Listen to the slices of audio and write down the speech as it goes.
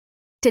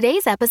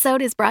Today's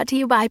episode is brought to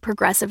you by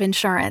Progressive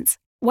Insurance.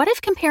 What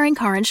if comparing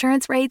car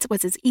insurance rates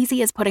was as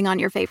easy as putting on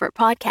your favorite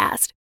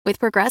podcast? With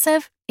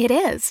Progressive, it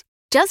is.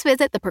 Just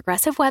visit the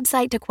Progressive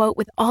website to quote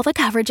with all the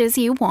coverages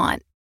you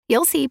want.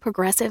 You'll see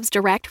Progressive's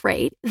direct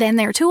rate, then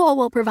their tool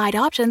will provide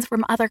options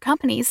from other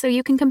companies so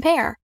you can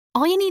compare.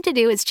 All you need to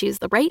do is choose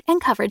the rate and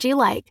coverage you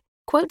like.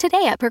 Quote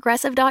today at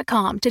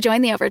Progressive.com to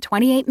join the over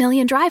 28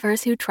 million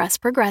drivers who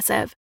trust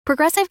Progressive.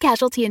 Progressive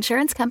Casualty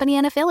Insurance Company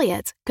and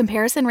Affiliates.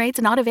 Comparison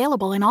rates not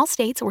available in all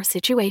states or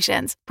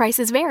situations.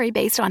 Prices vary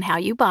based on how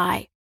you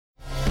buy.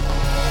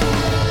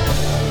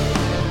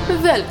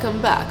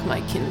 Welcome back,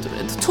 my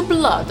kindred, to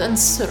Blood and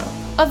Syrup,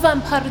 a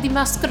Vampire the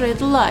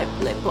Masquerade live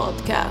play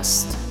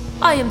podcast.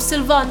 I am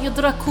Sylvania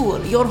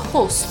Dracul, your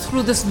host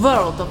through this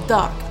world of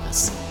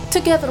darkness.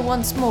 Together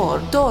once more,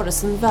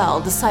 Doris and Val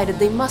decided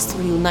they must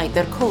reunite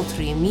their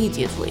coterie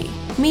immediately.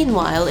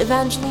 Meanwhile,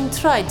 Evangeline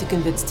tried to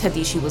convince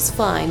Teddy she was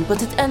fine,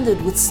 but it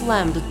ended with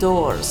slammed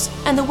doors,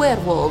 and the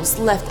werewolves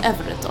left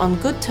Everett on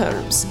good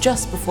terms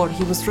just before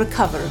he was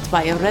recovered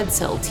by a Red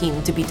Cell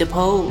team to be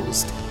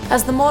deposed.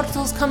 As the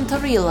mortals come to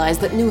realize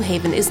that New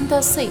Haven isn't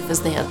as safe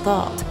as they had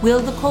thought, will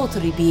the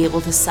coterie be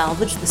able to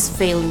salvage this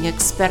failing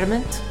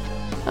experiment?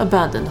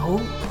 Abandon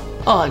hope,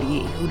 all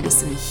ye who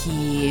listen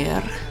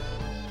here.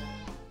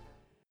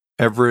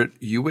 Everett,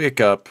 you wake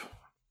up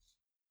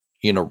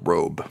in a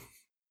robe,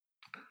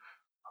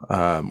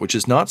 which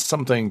is not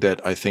something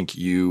that I think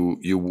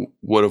you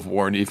would have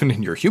worn even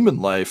in your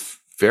human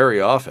life very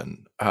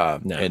often.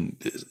 No. And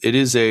it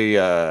is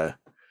an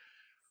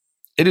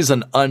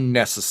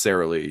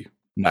unnecessarily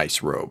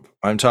nice robe.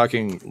 I'm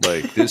talking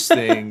like this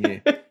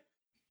thing.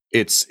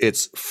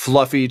 It's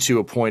fluffy to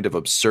a point of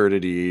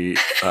absurdity.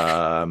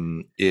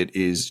 It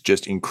is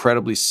just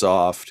incredibly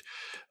soft.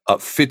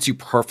 Fits you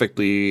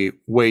perfectly,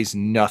 weighs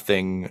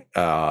nothing.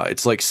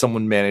 It's like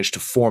someone managed to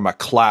form a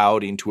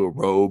cloud into a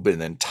robe and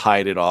then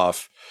tied it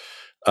off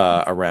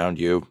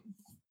around you.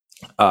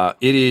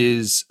 It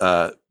is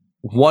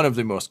one of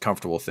the most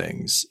comfortable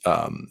things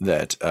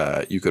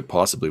that you could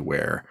possibly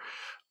wear.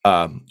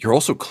 You're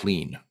also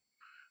clean.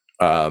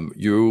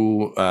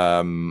 You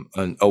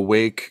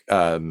awake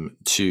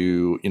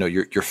to,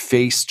 your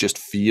face just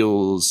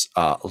feels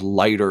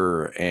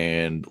lighter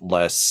and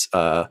less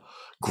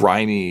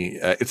grimy.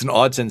 It's an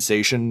odd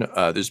sensation.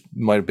 There's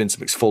might have been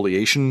some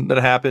exfoliation that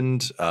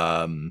happened.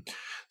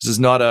 This is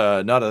not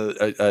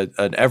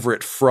an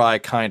Everett Fry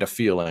kind of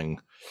feeling.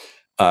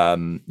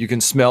 You can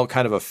smell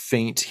kind of a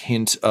faint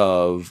hint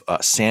of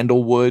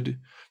sandalwood.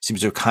 Seems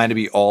to kind of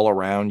be all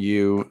around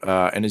you.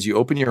 And as you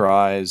open your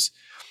eyes,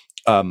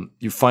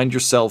 you find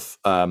yourself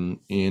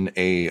in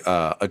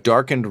a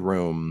darkened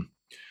room,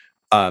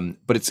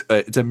 but it's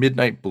a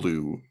midnight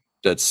blue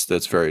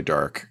that's very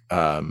dark.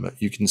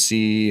 You can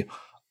see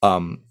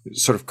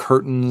sort of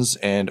curtains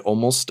and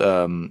almost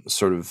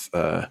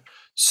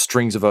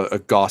strings of a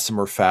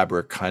gossamer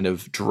fabric kind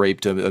of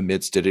draped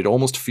amidst it. It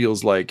almost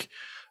feels like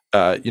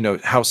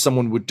how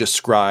someone would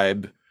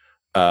describe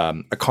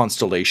a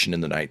constellation in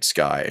the night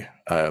sky.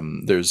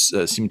 There's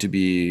seem to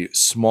be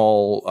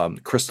small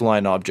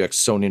crystalline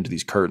objects sewn into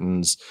these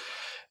curtains,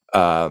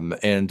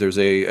 and there's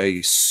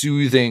a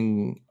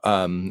soothing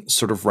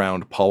sort of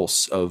round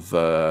pulse of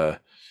a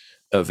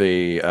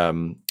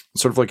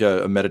sort of like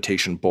a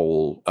meditation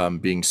bowl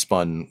being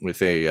spun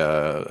with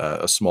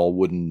a small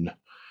wooden.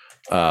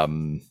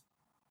 The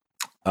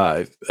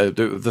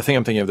thing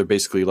I'm thinking of, they're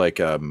basically like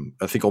I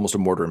think almost a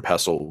mortar and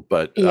pestle,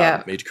 but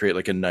made to create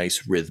like a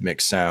nice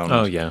rhythmic sound.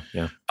 Oh yeah.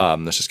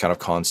 That's just kind of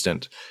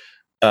constant.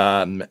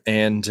 As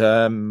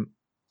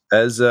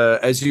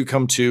you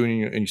come to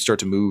and you start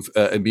to move,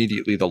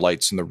 immediately the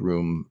lights in the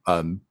room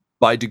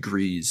by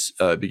degrees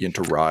begin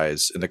to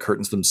rise, and the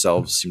curtains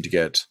themselves seem to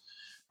get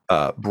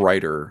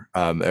brighter.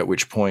 At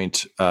which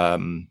point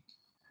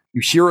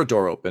you hear a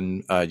door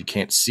open. You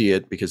can't see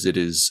it because it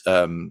is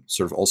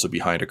sort of also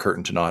behind a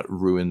curtain to not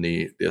ruin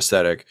the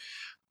aesthetic.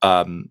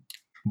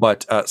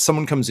 But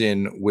someone comes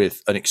in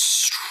with an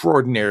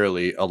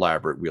extraordinarily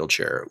elaborate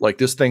wheelchair. Like,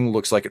 this thing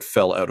looks like it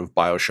fell out of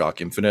BioShock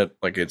Infinite.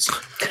 Like, it's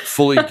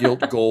fully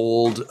gilt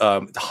gold,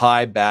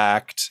 high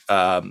backed.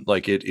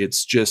 Like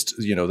it's just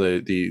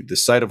the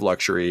sight of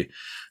luxury.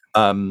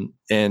 And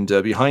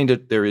behind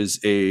it there is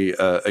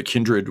a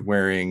kindred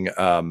wearing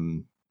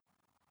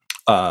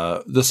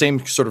the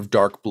same sort of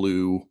dark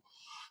blue.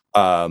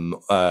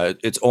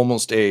 It's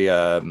almost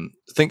I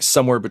think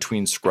somewhere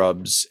between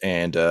scrubs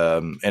and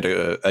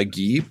a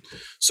gi,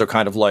 so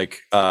kind of like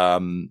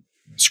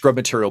scrub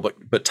material,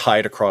 but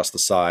tied across the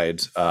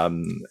side,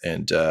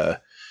 and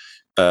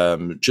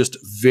just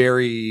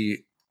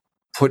very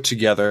put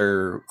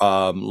together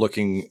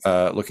looking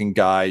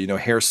guy.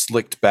 Hair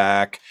slicked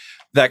back.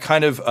 That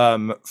kind of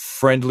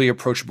friendly,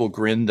 approachable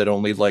grin that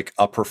only like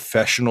a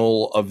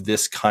professional of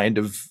this kind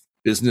of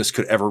business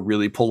could ever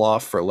really pull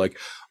off, for like,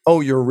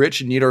 oh, you're rich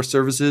and need our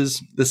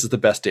services? This is the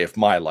best day of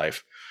my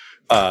life.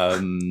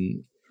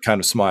 Kind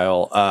of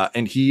smile.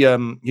 And he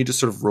just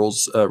sort of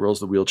rolls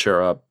the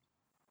wheelchair up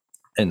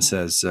and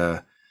says,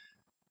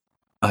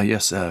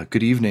 yes,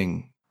 good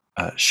evening,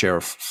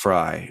 Sheriff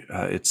Fry.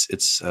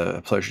 It's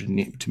a pleasure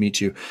to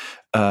meet you.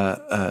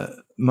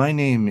 My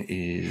name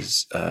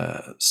is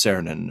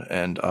Cernan,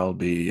 and I'll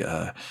be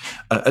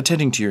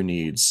attending to your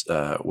needs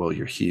while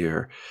you're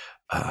here,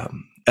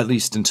 at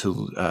least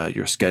until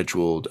your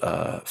scheduled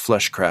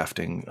flesh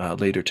crafting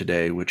later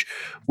today, which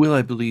will,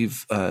 I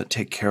believe,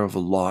 take care of a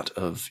lot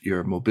of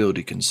your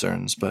mobility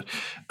concerns. But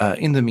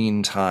in the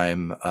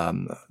meantime,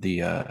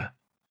 the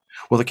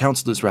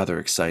council is rather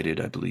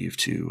excited, I believe,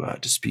 to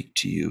speak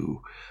to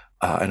you,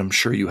 and I'm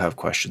sure you have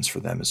questions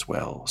for them as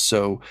well.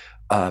 So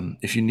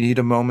if you need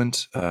a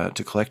moment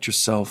to collect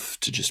yourself,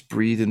 to just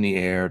breathe in the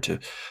air, to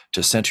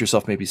center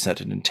yourself, maybe set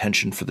an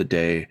intention for the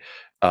day,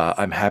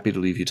 I'm happy to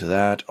leave you to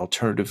that.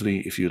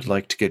 Alternatively, if you'd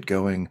like to get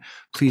going,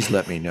 please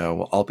let me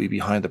know. I'll be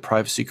behind the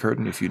privacy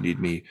curtain. If you need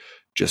me,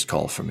 just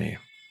call for me.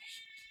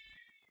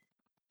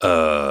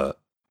 I'm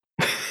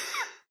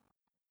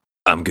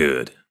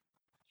good.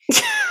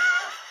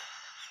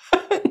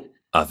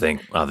 I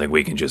think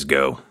we can just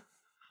go.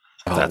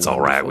 If that's all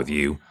right with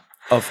you.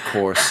 Of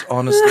course.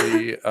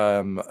 Honestly,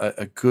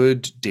 a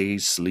good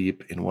day's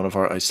sleep in one of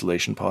our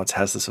isolation pods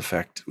has this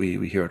effect.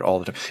 We hear it all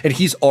the time. And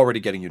he's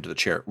already getting you into the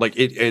chair. Like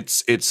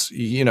it's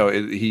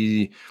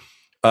he's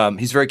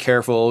very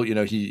careful.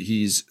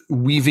 He's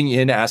weaving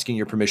in, asking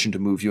your permission to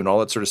move you and all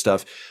that sort of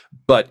stuff.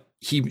 But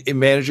he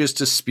manages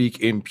to speak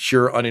in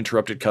pure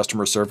uninterrupted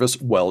customer service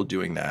while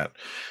doing that.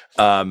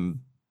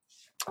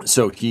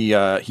 So he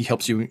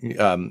helps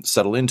you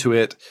settle into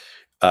it.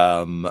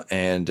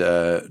 And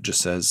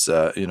just says,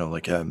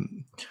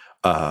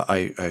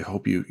 I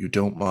hope you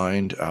don't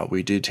mind.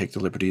 We did take the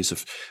liberties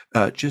of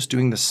just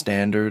doing the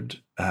standard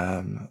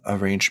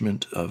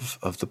arrangement of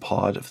the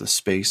pod, of the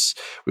space.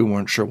 We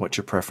weren't sure what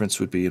your preference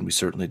would be, and we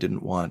certainly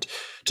didn't want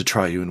to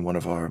try you in one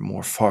of our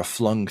more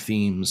far-flung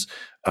themes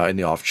in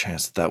the off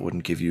chance that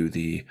wouldn't give you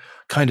the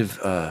kind of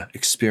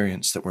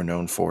experience that we're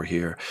known for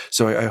here.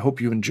 So I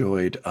hope you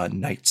enjoyed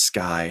Night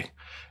Sky.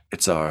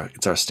 It's our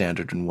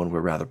standard and one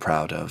we're rather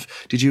proud of.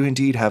 Did you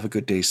indeed have a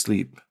good day's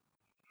sleep?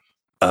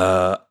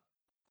 They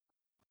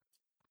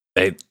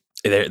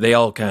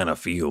all kind of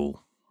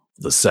feel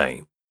the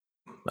same,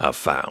 I've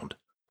found.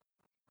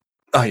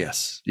 Ah,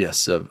 yes,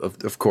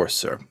 of course,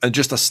 sir. And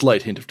just a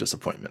slight hint of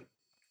disappointment.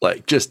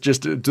 Like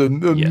just a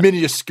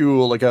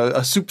minuscule, like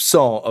a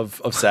soupçon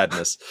of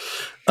sadness.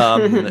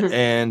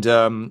 And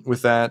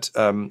with that,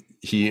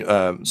 he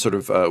sort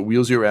of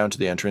wheels you around to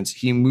the entrance.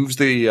 He moves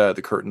the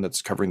curtain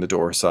that's covering the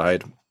door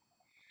aside,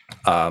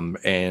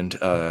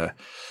 and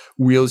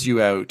wheels you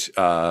out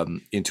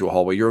into a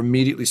hallway. You're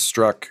immediately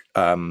struck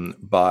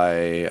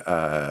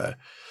by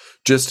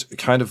just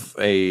kind of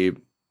a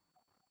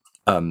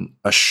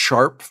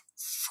sharp,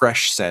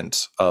 fresh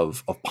scent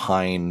of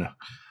pine.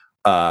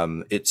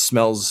 It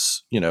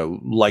smells,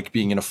 like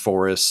being in a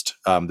forest.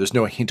 There's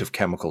no hint of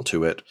chemical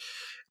to it.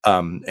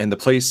 And the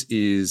place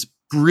is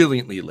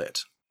brilliantly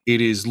lit. It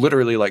is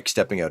literally like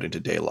stepping out into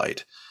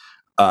daylight.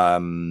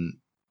 And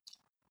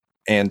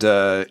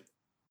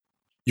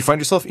you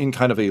find yourself in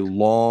kind of a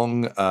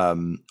long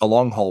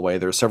hallway.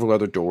 There are several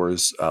other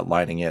doors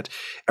lining it.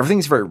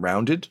 Everything's very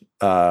rounded.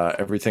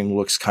 Everything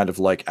looks kind of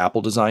like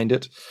Apple designed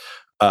it.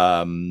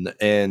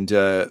 And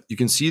you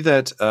can see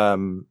that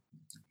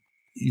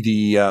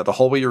the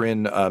hallway you're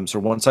in, so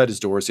one side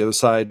is doors, the other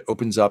side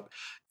opens up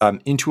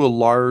into a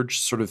large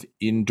sort of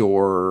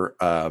indoor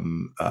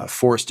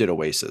forested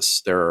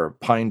oasis. There are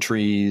pine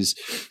trees.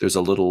 There's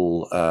a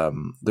little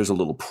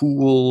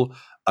pool.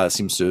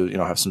 Seems to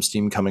have some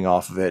steam coming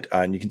off of it,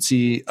 and you can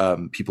see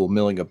people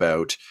milling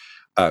about,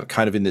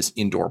 kind of in this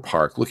indoor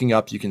park. Looking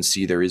up, you can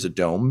see there is a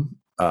dome,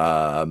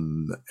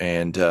 and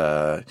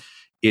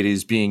it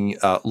is being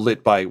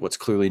lit by what's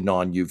clearly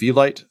non-UV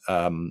light,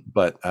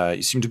 but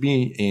you seem to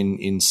be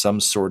in some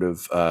sort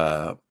of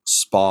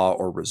spa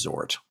or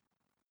resort.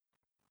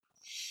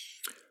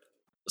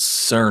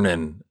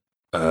 Cernan,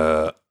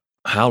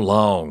 how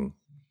long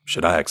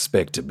should I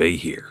expect to be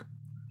here?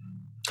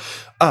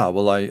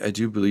 Well, I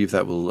do believe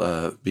that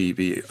will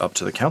be up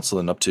to the council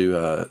and up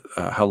to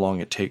how long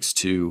it takes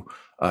to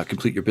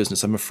complete your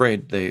business. I'm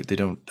afraid they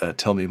don't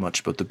tell me much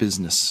about the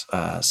business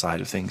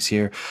side of things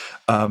here.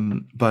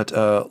 But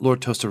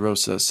Lord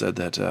Tostarosa said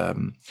that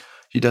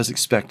he does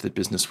expect that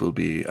business will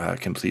be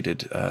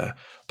completed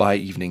by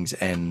evening's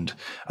end.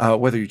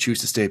 Whether you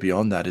choose to stay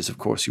beyond that is, of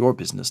course, your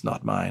business,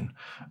 not mine.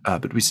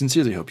 But we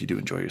sincerely hope you do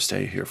enjoy your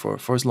stay here for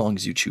as long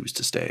as you choose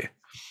to stay.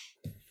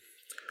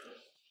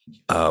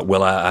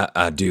 Well,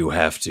 I do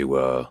have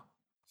to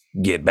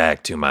get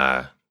back to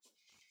my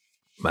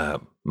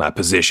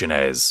position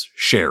as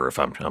sheriff.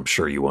 I'm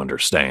sure you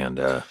understand.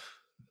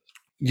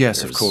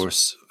 Yes, of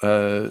course.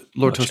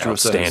 Lord Tostarosa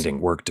outstanding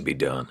work to be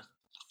done.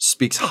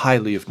 Speaks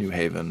highly of New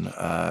Haven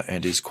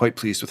and is quite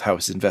pleased with how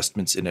his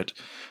investments in it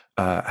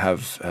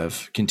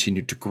have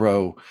continued to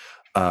grow.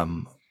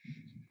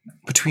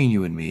 Between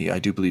you and me, I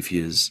do believe he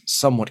is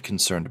somewhat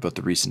concerned about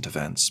the recent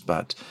events,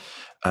 but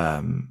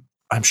I'm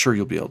sure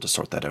you'll be able to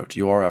sort that out.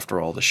 You are,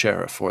 after all, the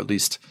sheriff, or at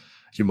least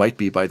you might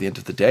be by the end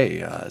of the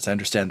day. As I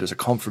understand, there's a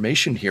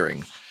confirmation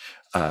hearing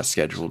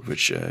scheduled,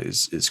 which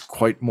is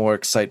quite more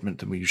excitement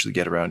than we usually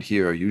get around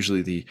here.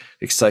 Usually the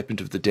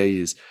excitement of the day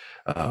is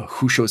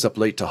who shows up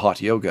late to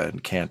hot yoga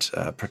and can't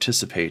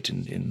participate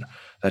in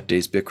that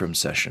day's Bikram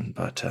session.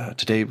 But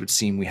today it would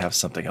seem we have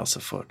something else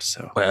afoot,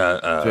 so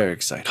very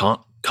exciting.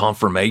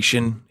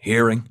 Confirmation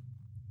hearing?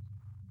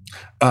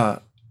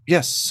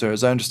 Yes, sir.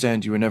 As I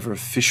understand, you were never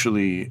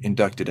officially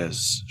inducted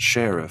as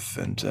sheriff,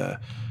 and I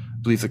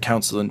believe the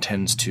council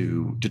intends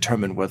to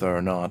determine whether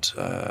or not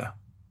the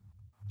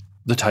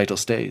title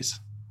stays.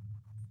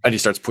 And he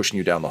starts pushing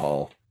you down the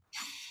hall.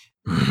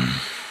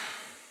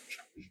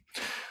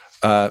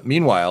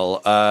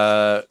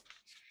 Meanwhile,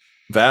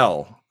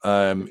 Val,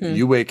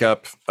 you wake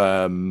up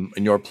in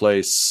your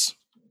place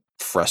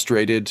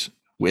frustrated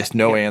with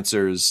no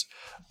answers.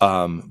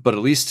 But at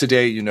least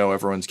today,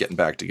 everyone's getting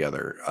back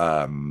together.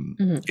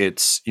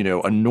 It's,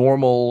 a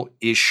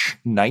normal-ish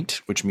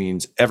night, which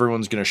means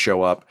everyone's going to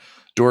show up.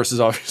 Doris is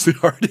obviously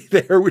already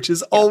there, which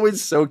is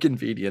always so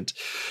convenient.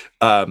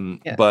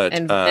 But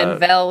and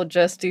Val would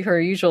just do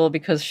her usual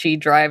because she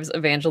drives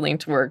Evangeline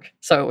to work.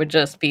 So it would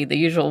just be the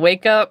usual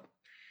wake up,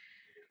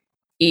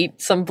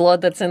 eat some blood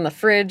that's in the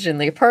fridge in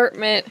the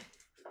apartment.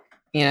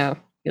 You're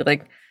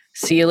like,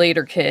 see you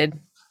later, kid.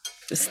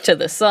 Just to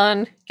the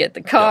sun, get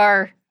the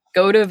car,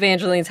 go to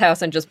Evangeline's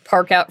house and just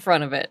park out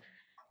front of it.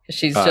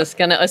 She's just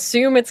going to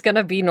assume it's going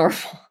to be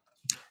normal.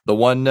 The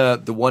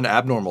one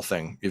abnormal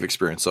thing you've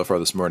experienced so far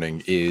this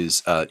morning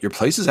is your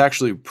place is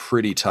actually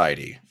pretty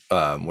tidy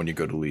when you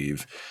go to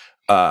leave.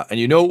 And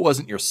it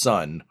wasn't your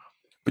son,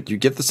 but you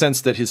get the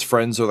sense that his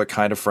friends are the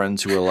kind of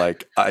friends who are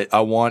like,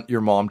 I want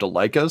your mom to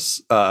like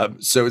us.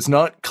 So it's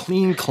not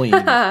clean.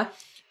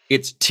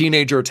 It's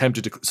teenager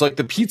attempted to. So like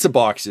the pizza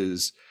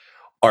boxes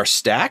are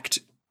stacked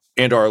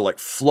and are like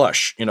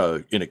flush in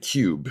a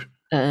cube.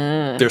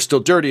 They're still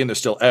dirty and they're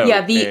still out.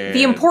 Yeah,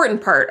 the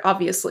important part,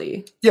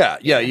 obviously. Yeah.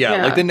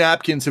 Like the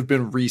napkins have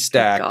been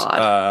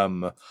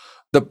restacked.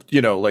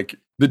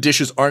 The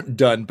dishes aren't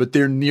done, but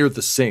they're near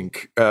the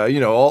sink.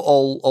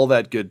 All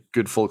that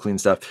good full clean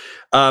stuff.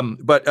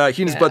 But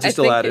Heena's butts are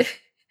still at it.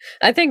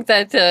 I think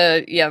that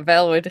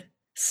Val would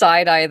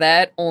side eye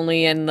that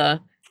only in the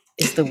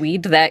is the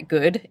weed that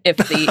good if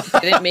they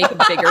didn't make a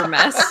bigger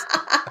mess.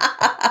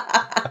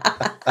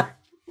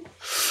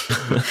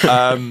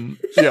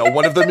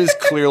 One of them is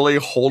clearly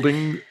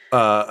holding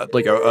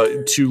like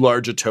a too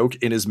large a toke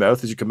in his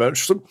mouth as you come out.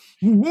 She's like,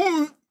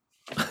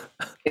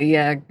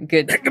 yeah,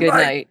 good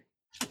night.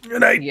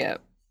 Good night. Yeah.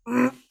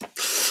 You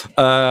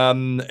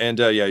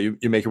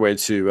make your way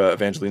to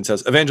Evangeline's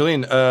house.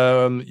 Evangeline,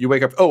 you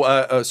wake up.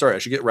 Sorry, I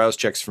should get rouse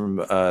checks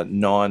from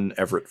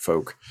non-Everett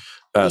folk.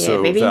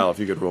 So maybe. Val, if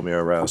you could roll me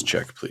a rouse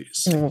check,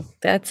 please.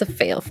 That's a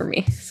fail for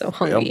me. So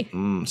hungry.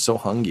 So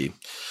hungry.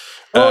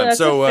 That's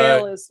a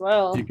fail as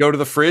well. You go to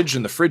the fridge,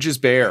 and the fridge is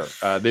bare.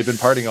 They've been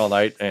partying all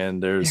night,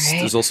 and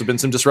there's also been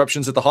some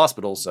disruptions at the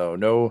hospital, so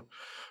no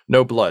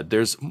blood.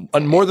 There's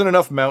more than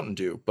enough Mountain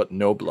Dew, but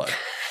no blood.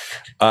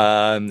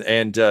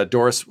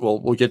 Doris,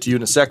 we'll get to you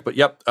in a sec, but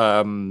yep.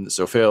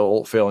 So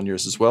fail on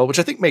yours as well, which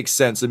I think makes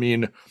sense. I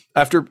mean,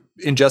 after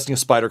ingesting a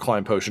spider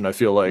climb potion, I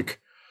feel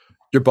like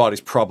your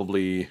body's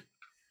probably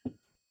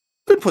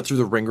been put through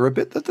the ringer a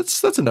bit.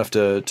 That's enough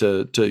to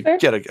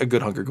get a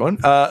good hunger going.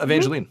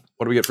 Evangeline,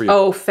 what do we get for you?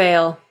 Oh,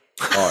 fail.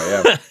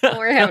 Oh yeah.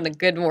 We're having a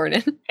good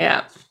morning.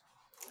 Yeah.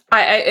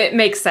 It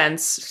makes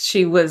sense.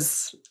 She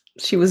was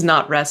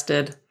not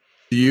rested.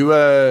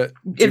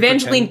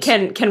 Evangeline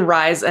can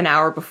rise an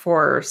hour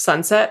before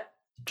sunset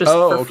just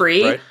for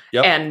free. Right.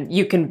 Yep. And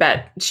you can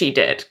bet she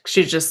did.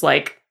 She's just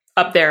like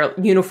up there,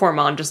 uniform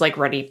on, just like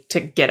ready to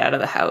get out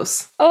of the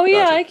house. Oh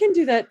yeah, gotcha. I can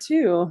do that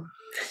too.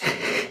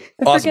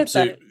 Awesome.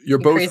 So you're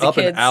both up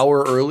an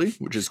hour early,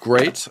 which is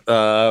great.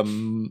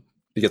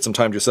 You get some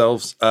time to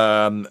yourselves.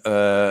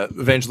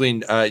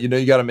 Evangeline,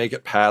 you got to make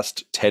it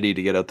past Teddy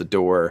to get out the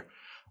door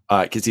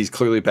because he's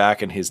clearly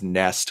back in his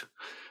nest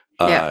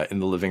in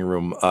the living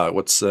room.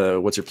 What's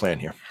your plan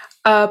here?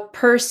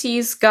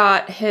 Percy's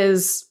got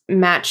his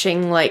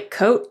matching like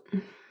coat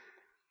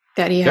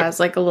that he has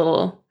like a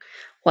little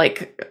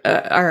like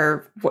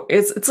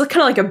it's kind of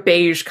like a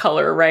beige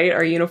color, right?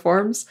 Our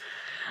uniforms.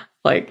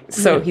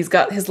 He's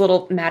got his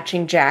little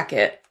matching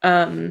jacket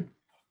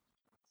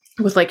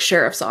with like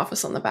sheriff's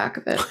office on the back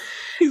of it.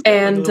 He's got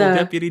a little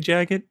deputy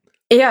jacket.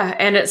 Yeah,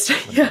 and it's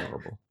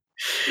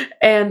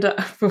and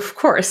of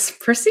course,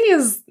 Percy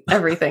is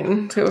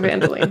everything to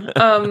Evangeline.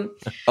 I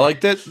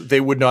like that they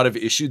would not have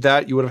issued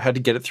that. You would have had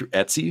to get it through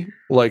Etsy.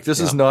 Like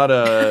this is not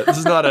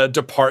a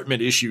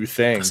department issue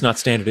thing. It's not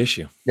standard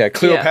issue. Yeah,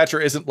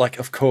 Cleopatra isn't like,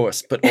 of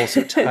course, but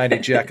also tiny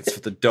jackets for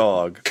the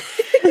dog.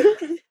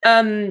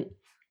 So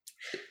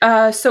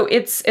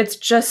it's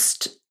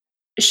just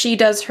she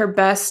does her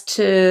best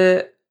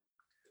to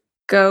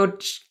go.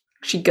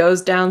 She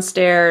goes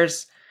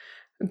downstairs,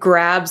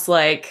 grabs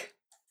like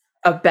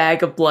a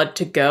bag of blood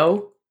to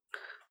go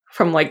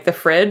from like the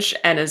fridge,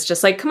 and is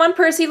just like, "Come on,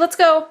 Percy, let's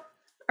go.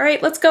 All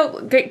right, let's go."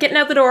 Getting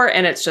out the door,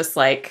 and it's just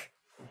like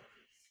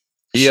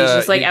she's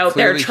just like out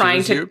there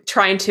trying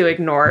to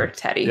ignore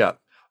Teddy. Yeah.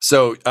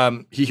 So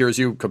he hears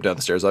you come down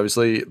the stairs,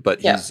 obviously,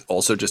 but he's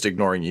also just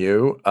ignoring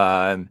you.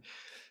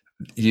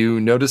 You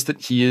notice that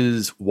he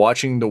is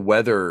watching the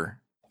weather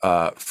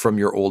from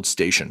your old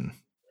station.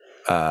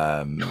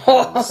 As you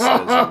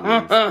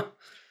leave.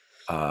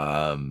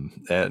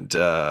 And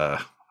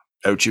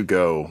out you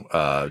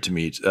go to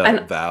meet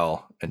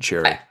Val and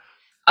Cherry.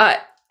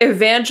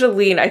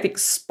 Evangeline, I think,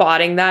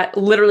 spotting that,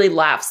 literally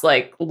laughs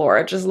like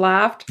Laura just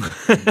laughed,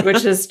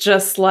 which is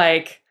just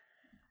like,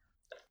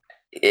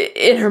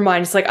 in her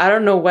mind, it's like, I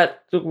don't know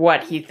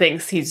what he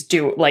thinks he's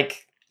doing,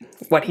 like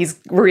what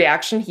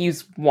reaction he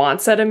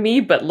wants out of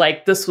me, but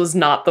like this was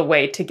not the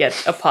way to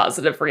get a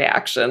positive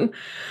reaction.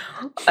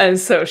 And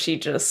so she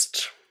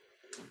just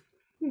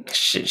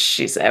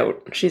she's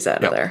out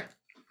of there.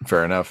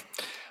 Fair enough.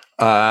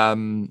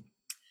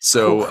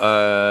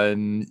 So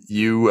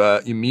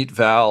you meet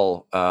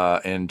Val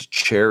and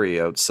Cherry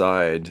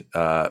outside.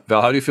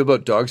 Val, how do you feel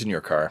about dogs in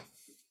your car?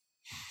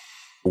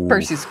 Ooh.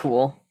 Percy's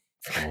cool.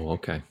 Oh,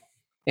 okay.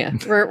 Yeah,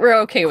 we're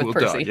okay with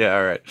Percy. Dog. Yeah,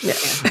 all right.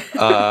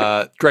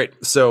 Yeah.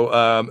 Great. So,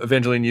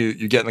 Evangeline,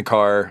 you get in the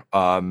car.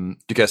 Do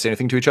you guys say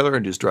anything to each other, or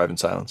do you just drive in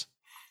silence?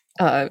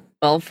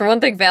 Well, for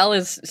one thing, Val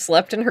is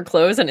slept in her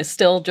clothes and is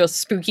still just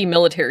spooky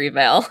military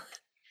Val,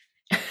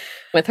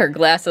 with her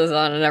glasses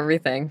on and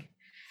everything.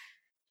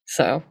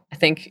 So, I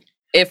think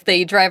if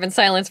they drive in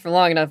silence for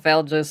long enough,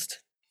 Val just,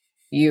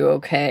 you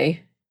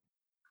okay?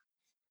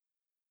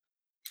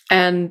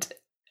 And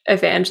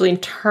Evangeline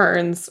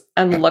turns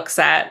and looks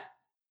at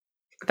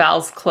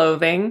Val's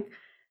clothing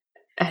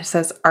and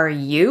says, "Are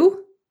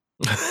you?"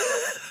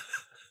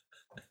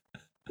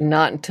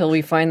 Not until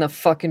we find the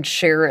fucking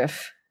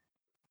sheriff.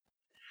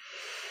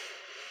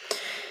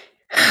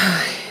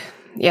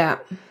 Yeah.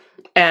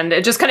 And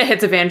it just kind of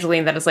hits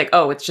Evangeline that it's like,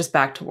 oh, it's just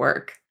back to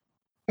work.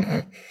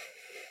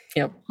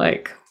 Yep.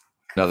 Like,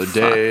 another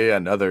day,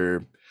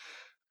 another.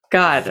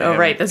 God, oh,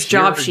 right. This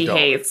job she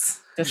hates.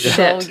 This is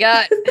all we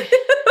got.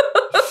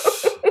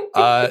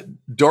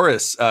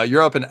 Doris,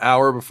 you're up an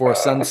hour before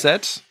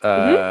sunset.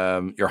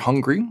 You're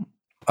hungry.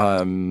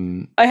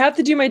 I have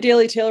to do my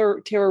daily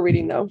tarot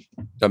reading though.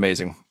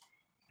 Amazing.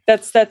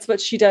 That's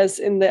what she does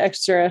in the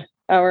extra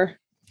hour.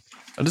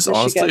 That is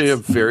honestly a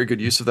very good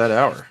use of that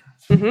hour.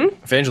 Mm-hmm.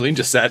 Evangeline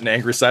just sat in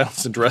angry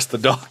silence and dressed the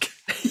dog.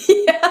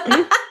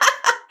 Yeah.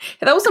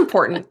 That was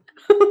important.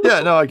 Yeah,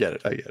 no, I get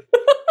it.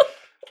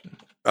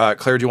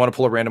 Claire, do you want to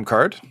pull a random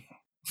card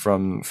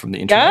from the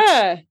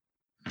internet?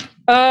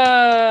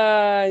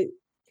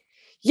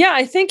 Yeah,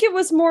 I think it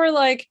was more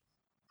like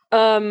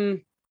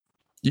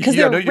because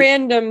they're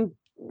random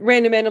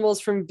animals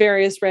from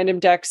various random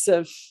decks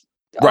of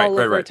all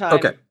over time.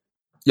 Okay.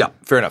 Yeah,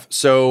 fair enough.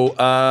 So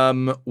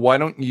why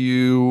don't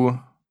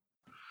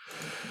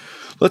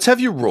let's have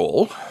you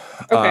roll.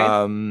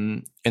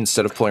 Okay.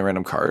 Instead of pulling a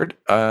random card.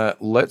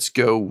 Let's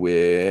go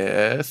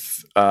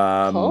with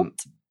Occult?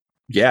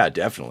 Yeah,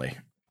 definitely.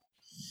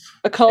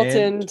 Occult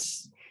and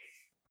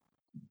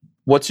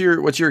what's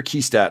your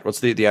key stat? What's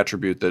the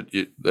attribute that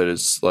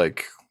is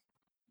like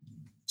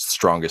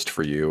strongest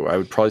for you? I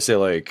would probably say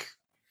like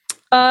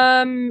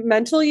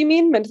mental, you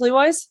mean? Mentally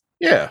wise?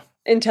 Yeah.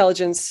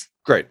 Intelligence.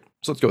 Great.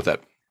 So let's go with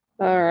that.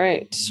 All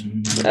right.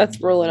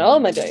 That's rolling all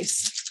my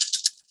dice.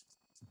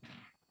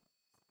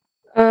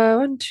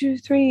 1, 2,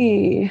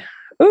 3.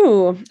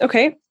 Ooh,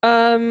 okay.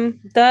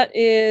 That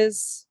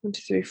is 1,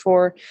 2, 3,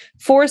 4.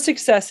 4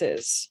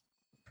 successes.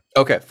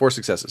 Okay, 4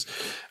 successes.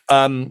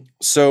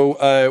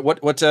 So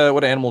what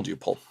animal do you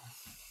pull?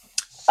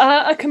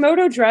 A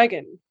Komodo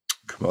dragon.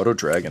 Komodo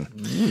dragon.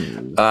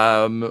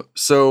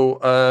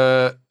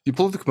 So you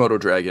pull the Komodo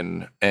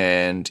dragon,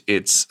 and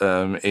it's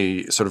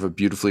a sort of a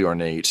beautifully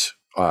ornate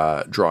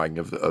drawing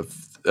of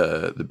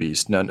the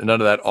beast. None of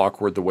that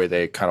awkward the way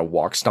they kind of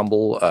walk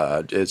stumble.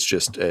 It's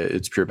just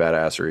it's pure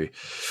badassery.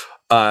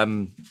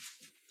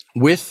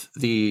 With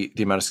the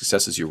amount of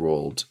successes you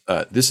rolled,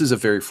 this is a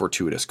very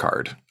fortuitous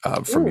card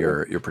from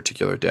your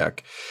particular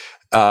deck.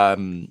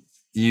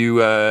 You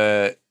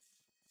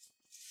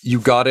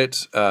got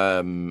it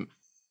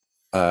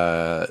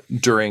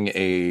during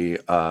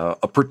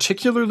a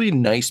particularly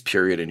nice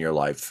period in your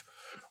life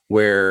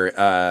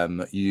where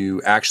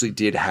you actually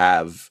did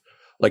have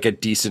like a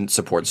decent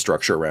support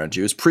structure around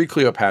you. It was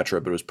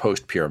pre-Cleopatra, but it was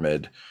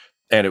post-Pyramid.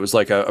 And it was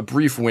like a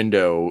brief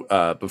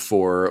window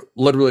before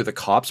literally the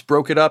cops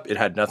broke it up. It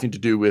had nothing to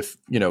do with,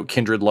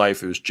 kindred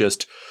life. It was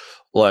just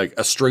like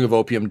a string of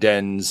opium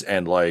dens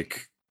and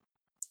like,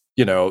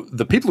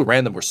 the people who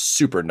ran them were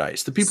super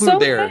nice. The people who were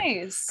there,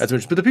 nice.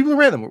 but the people who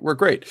ran them were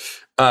great.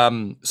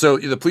 So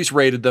the police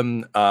raided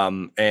them,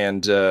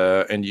 and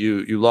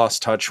you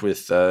lost touch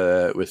with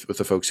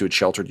the folks who had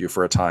sheltered you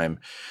for a time.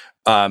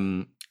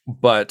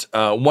 But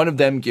one of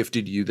them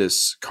gifted you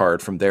this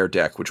card from their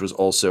deck, which was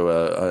also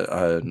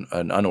an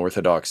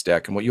unorthodox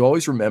deck. And what you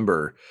always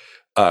remember,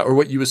 or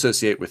what you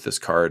associate with this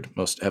card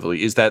most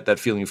heavily, is that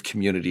feeling of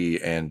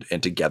community and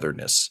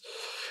togetherness.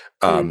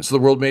 So the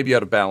world may be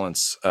out of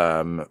balance,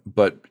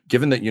 but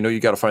given that you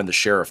got to find the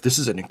sheriff, this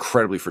is an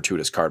incredibly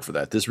fortuitous card for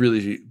that. This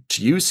really,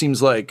 to you,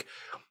 seems like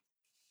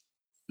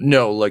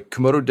No, like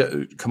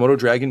Komodo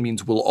dragon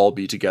means we'll all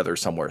be together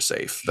somewhere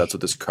safe. That's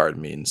what this card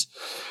means.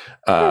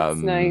 That's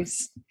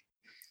nice.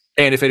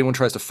 And if anyone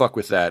tries to fuck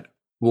with that,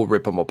 we'll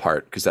rip them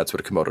apart because that's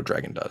what a Komodo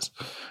dragon does.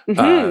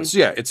 Mhm. So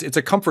yeah, it's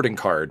a comforting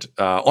card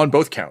on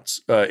both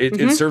counts.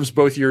 It serves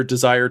both your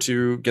desire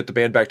to get the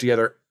band back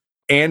together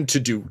and to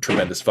do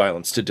tremendous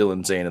violence to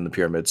Dylan Zane and the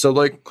Pyramid. So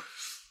like,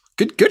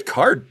 good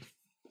card.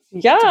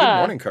 Yeah. It's a good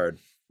morning card.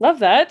 Love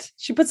that.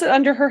 She puts it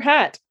under her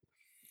hat.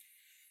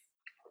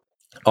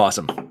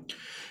 Awesome.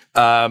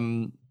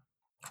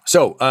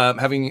 So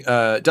having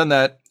done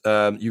that,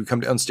 you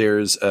come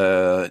downstairs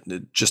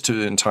just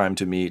in time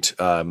to meet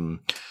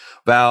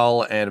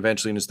Val and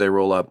Evangeline as they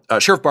roll up.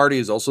 Sheriff Barty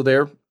is also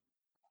there.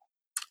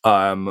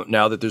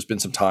 Now that there's been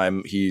some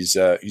time, he's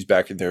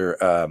back in there.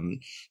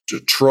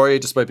 Troy,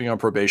 despite being on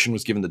probation,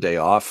 was given the day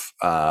off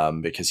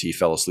because he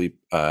fell asleep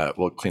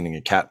while cleaning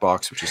a cat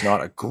box, which is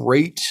not a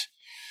great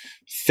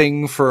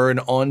thing for an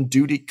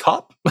on-duty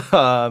cop.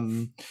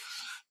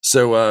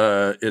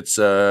 So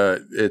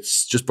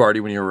it's just Barty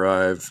when you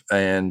arrive,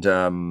 and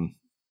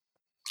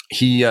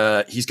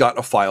he's got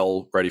a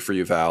file ready for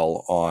you,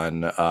 Val,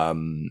 on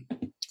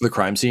the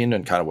crime scene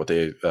and kind of what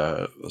they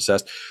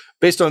assessed.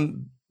 Based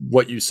on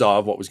what you saw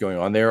of what was going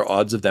on there,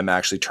 odds of them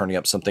actually turning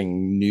up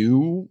something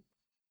new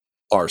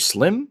are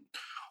slim,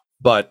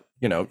 but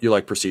you know, you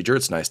like procedure,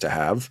 it's nice to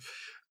have.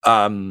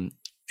 Barty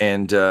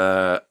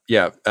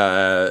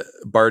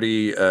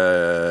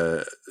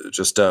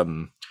just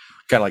kind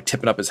of like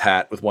tipping up his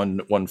hat with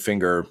one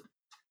finger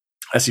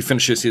as he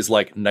finishes his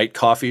like night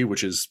coffee,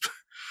 which is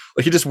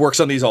like he just works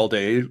on these all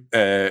day,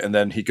 and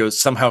then he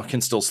goes somehow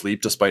can still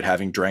sleep despite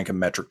having drank a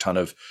metric ton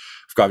of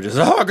coffee. Just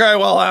okay,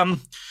 well,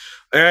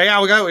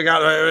 yeah, we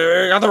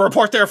got the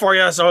report there for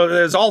you. So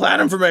there's all that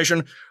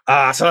information.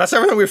 So that's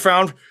everything we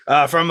found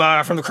from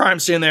the crime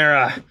scene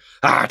there.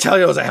 I tell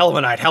you, it was a hell of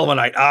a night.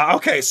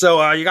 Okay,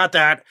 so you got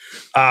that.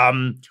 We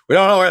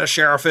don't know where the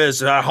sheriff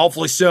is.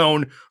 Hopefully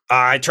soon.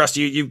 I trust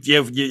you.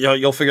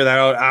 You'll figure that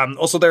out.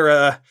 Also,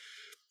 there.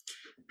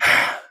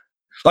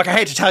 Like, I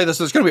hate to tell you this,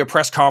 there's going to be a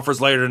press conference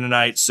later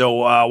tonight,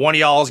 so one of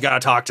y'all's got to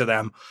talk to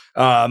them.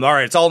 All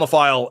right, it's all in the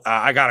file.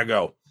 I gotta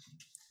go.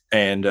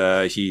 And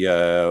he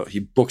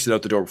books it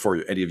out the door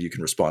before any of you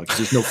can respond because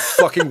there's no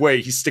fucking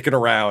way he's sticking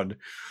around.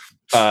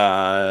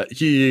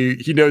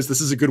 He knows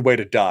this is a good way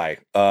to die.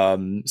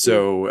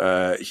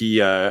 So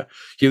he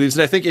leaves,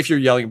 and I think if you're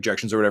yelling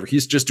objections or whatever,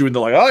 he's just doing the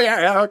like, oh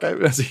yeah, okay.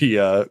 As he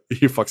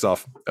fucks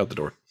off out the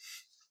door.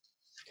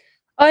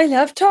 I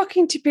love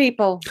talking to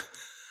people.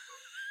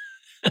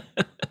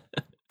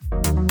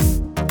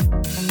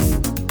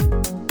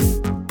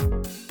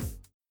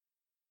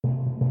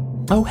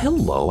 Oh,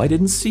 hello, I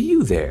didn't see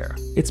you there.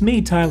 It's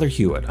me, Tyler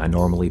Hewitt. I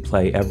normally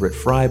play Everett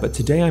Fry, but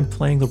today I'm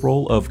playing the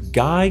role of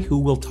Guy who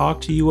will talk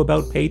to you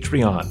about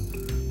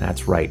Patreon.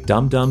 That's right,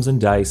 Dum Dums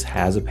and Dice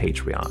has a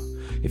Patreon.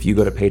 If you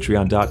go to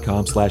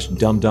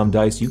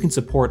patreon.com/dumdumdice, you can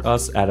support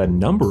us at a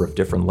number of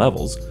different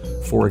levels.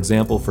 For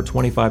example, for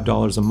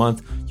 $25 a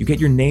month, you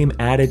get your name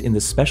added in the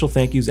special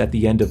thank yous at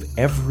the end of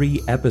every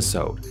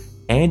episode.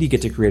 And you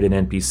get to create an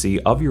NPC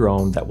of your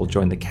own that will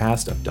join the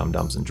cast of Dum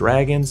Dums and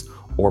Dragons,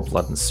 or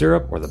Blood and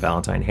Syrup, or the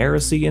Valentine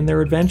Heresy in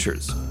their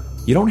adventures.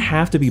 You don't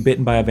have to be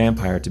bitten by a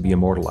vampire to be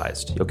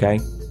immortalized, okay?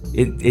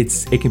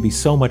 It can be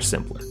so much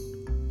simpler.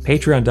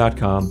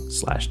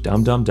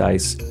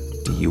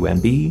 Patreon.com/dumdumdice,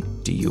 DUMBDICE.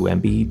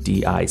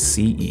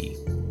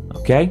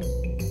 Okay?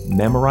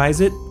 Memorize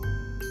it,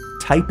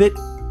 type it,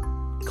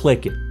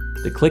 click it.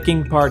 The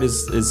clicking part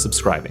is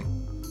subscribing.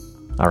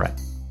 All right,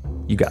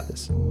 you got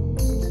this.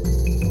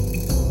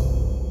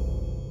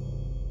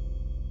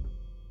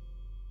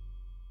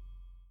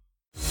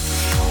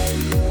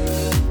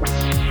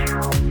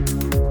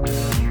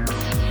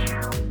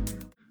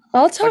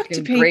 I'll talk to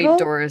Fucking people. Great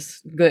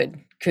Doris. Good.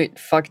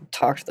 Fucking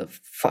talk to the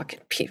fucking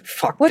people.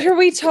 Fuck. What are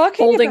we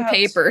talking Holding about?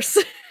 papers.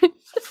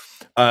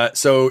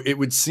 So it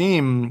would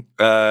seem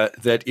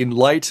that in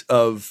light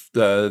of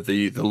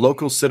the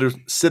local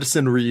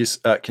citizenry's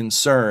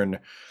concern,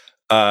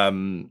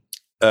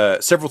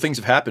 several things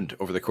have happened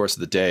over the course of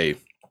the day.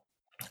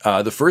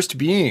 The first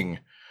being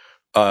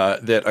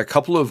that a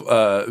couple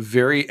of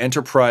very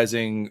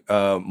enterprising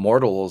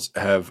mortals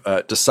have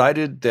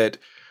decided that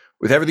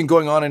with everything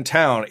going on in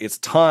town, it's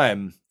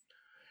time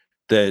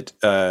that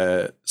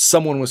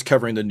someone was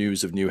covering the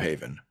news of New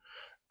Haven.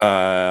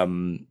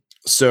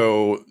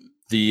 So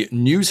the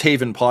News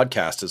Haven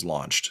podcast is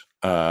launched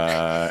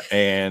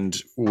and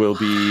will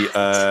be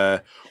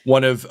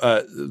one of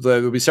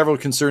there will be several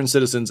concerned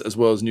citizens as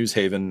well as News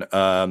Haven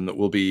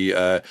will be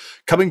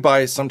coming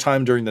by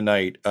sometime during the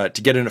night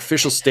to get an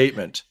official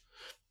statement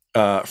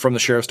from the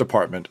sheriff's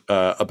department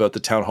about the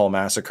town hall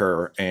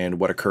massacre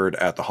and what occurred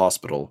at the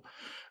hospital.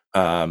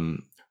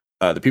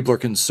 The people are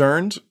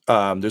concerned.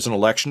 There's an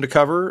election to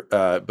cover,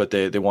 but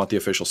they want the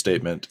official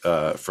statement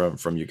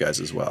from you guys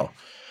as well.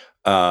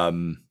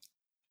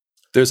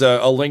 There's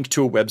a link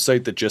to a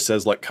website that just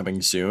says like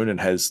coming soon and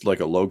has like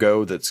a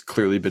logo that's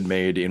clearly been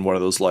made in one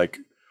of those like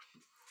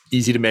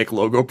easy to make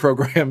logo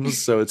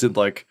programs. So it's in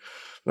like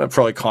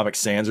probably Comic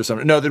Sans or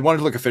something. No, they wanted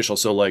to look official.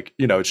 So like,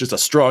 it's just a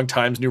strong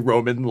Times New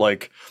Roman.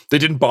 Like they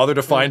didn't bother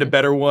to find a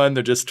better one.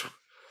 They're just,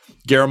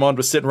 Garamond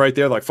was sitting right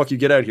there like, fuck you,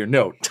 get out of here.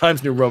 No,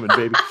 Times New Roman,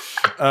 baby.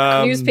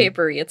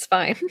 Newspapery, it's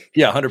fine.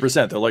 Yeah,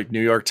 100%. They're like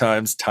New York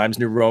Times, Times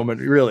New Roman.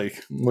 Really,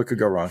 what could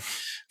go wrong?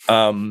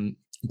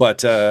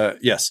 But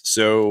yes,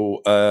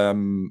 so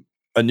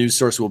a news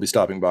source will be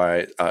stopping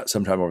by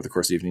sometime over the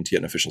course of the evening to get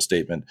an official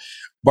statement.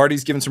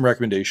 Barty's given some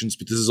recommendations,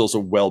 but this is also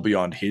well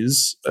beyond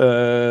his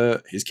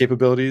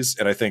capabilities.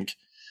 And I think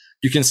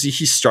you can see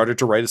he started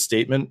to write a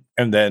statement,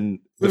 and then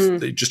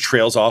it just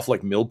trails off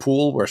like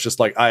Millpool, where it's just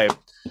like I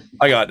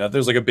got nothing.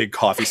 There's like a big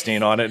coffee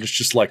stain on it. And it's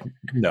just like,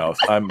 no,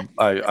 I'm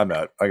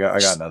out. I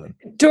got nothing.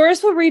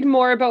 Doris will read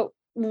more about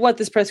what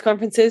this press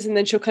conference is, and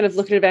then she'll kind of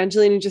look at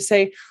Evangeline and just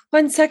say,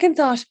 on second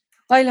thought,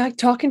 I like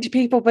talking to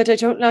people, but I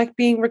don't like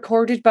being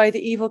recorded by the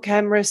evil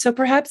camera. So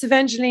perhaps,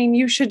 Evangeline,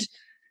 you should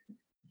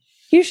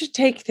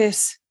take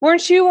this.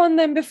 Weren't you on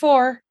them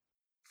before?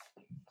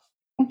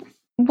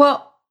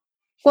 Well,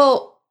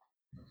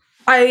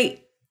 I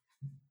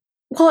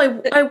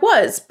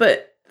was,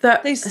 but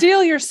that they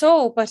steal your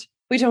soul, but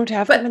we don't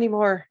have them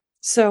anymore.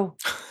 So,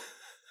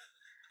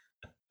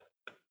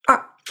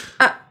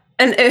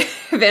 and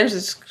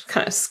Evangeline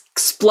kind of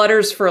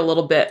splutters for a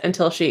little bit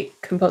until she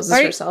composes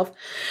herself.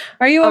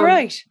 Are you all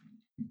right?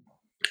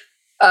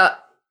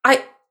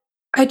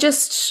 I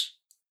just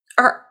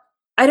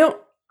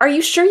are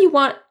you sure you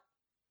want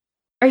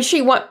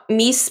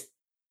me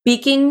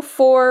speaking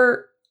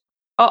for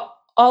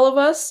all of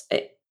us?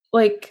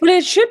 Like, well,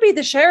 it should be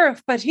the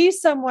sheriff, but he's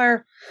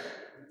somewhere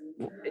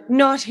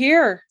not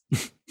here.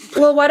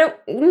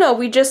 Well,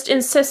 we just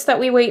insist that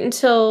we wait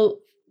until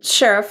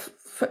Sheriff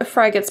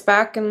Fry gets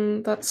back,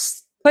 and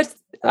that's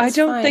I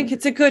don't fine. think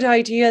it's a good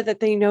idea that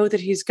they know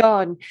that he's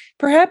gone.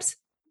 Perhaps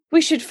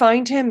we should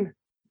find him.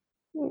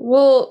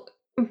 Well,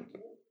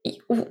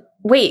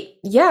 wait,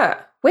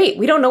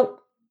 we don't know.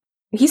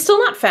 He's still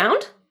not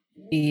found?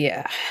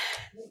 Yeah.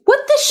 What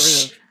the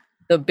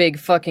the big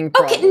fucking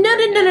problem. Okay,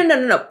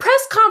 no.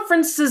 Press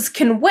conferences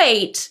can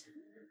wait.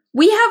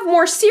 We have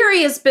more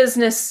serious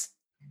business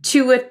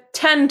to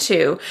attend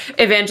to.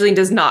 Evangeline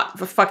does not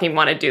fucking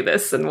want to do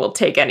this and will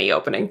take any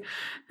opening.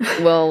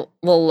 Well,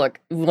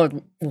 look,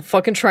 we'll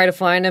fucking try to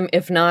find him.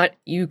 If not,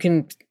 you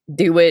can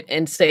do it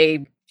and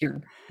say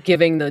you're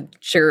giving the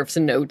sheriff's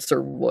notes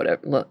or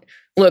whatever.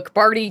 Look,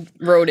 Barty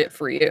wrote it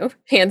for you.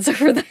 Hands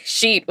over the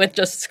sheet with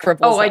just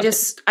scribbles. Oh, I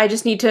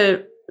just need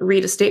to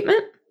read a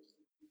statement?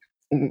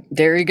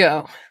 There you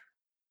go.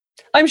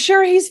 I'm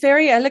sure he's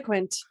very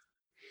eloquent.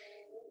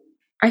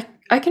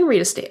 I can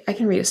read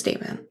a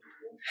statement.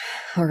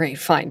 All right,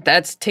 fine.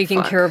 That's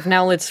taken care of.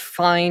 Now let's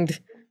find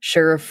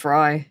Sheriff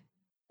Fry.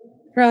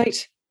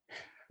 Right.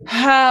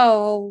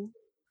 How?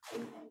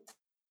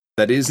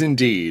 That is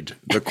indeed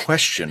the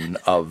question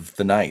of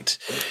the night.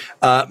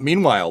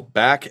 Meanwhile,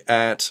 back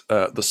at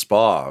the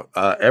spa,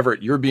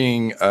 Everett, you're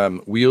being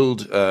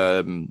wheeled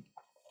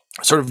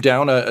sort of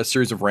down a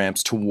series of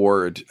ramps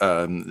toward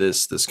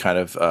this kind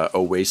of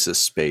oasis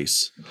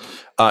space.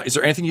 Is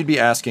there anything you'd be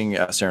asking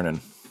Saranen?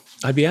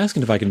 I'd be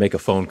asking if I can make a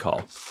phone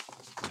call.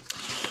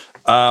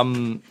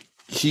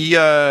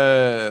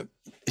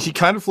 He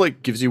kind of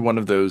like gives you one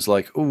of those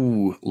like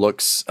ooh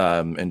looks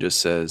and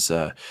just says,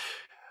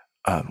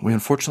 we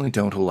unfortunately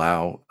don't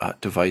allow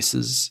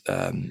devices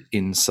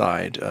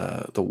inside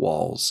the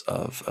walls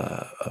of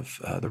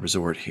the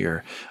resort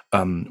here.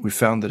 We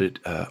found that it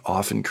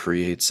often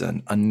creates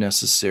an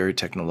unnecessary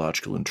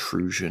technological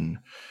intrusion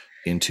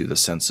into the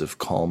sense of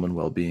calm and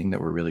well-being that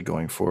we're really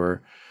going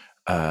for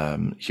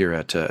here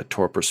at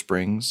Torpor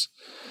Springs.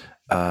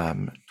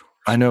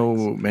 I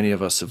know many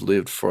of us have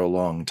lived for a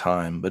long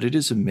time, but it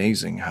is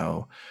amazing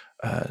how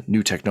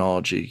new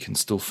technology can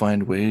still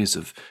find ways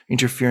of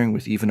interfering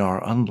with even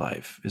our own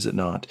life, is it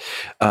not?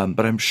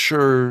 But I'm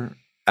sure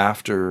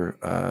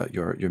after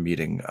your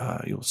meeting,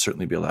 you'll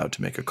certainly be allowed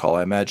to make a call.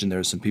 I imagine there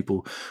are some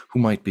people who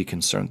might be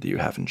concerned that you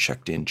haven't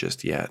checked in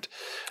just yet.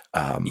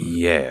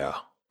 Yeah.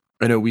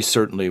 I know we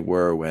certainly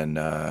were when,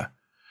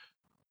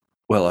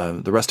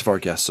 the rest of our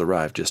guests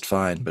arrived just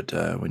fine, but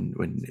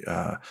when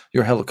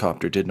your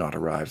helicopter did not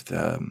arrive,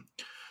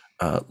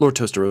 Lord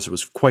Tostarosa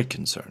was quite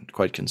concerned,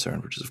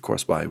 which is, of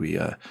course, why we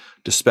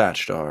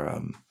dispatched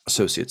our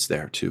associates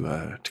there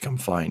to come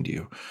find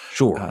you.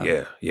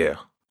 Sure, yeah.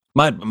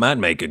 Might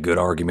make a good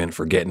argument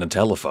for getting a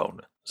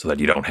telephone so that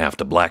you don't have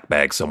to black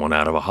bag someone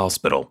out of a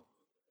hospital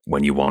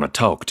when you want to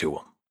talk to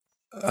them.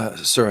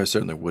 Sir, I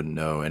certainly wouldn't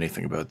know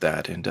anything about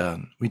that,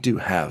 and we do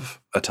have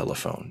a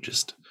telephone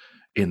just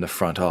in the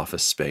front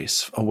office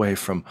space, away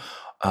from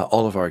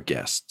all of our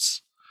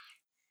guests.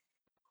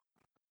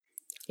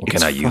 Well,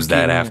 can I use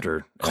that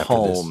after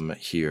calm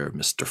this? Here,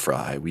 Mr.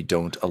 Fry. We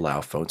don't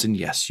allow phones, and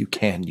yes, you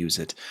can use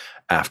it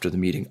after the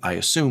meeting, I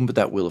assume, but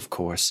that will, of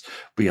course,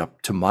 be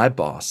up to my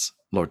boss,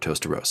 Lord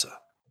Tostarosa.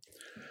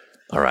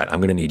 All right, I'm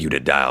going to need you to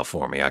dial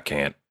for me. I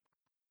can't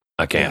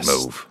Yes.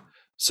 move.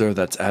 Sir,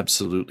 that's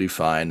absolutely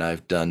fine.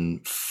 I've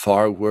done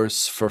far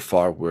worse for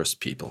far worse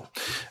people.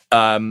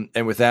 And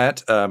with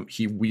that,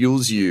 he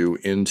wheels you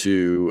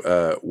into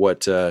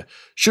what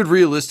should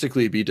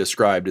realistically be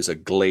described as a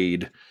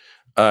glade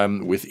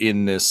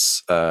within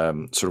this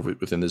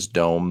within this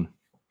dome.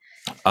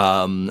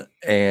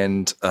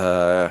 And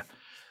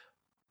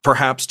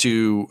perhaps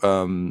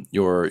to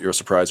your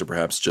surprise, or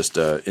perhaps just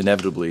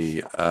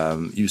inevitably,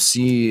 you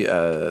see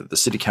the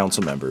city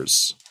council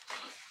members.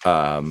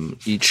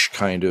 Each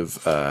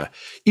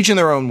in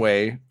their own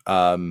way,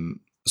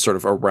 sort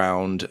of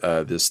around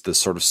this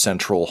sort of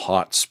central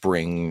hot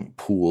spring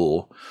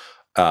pool.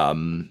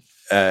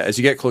 As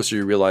you get closer,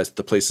 you realize that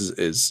the place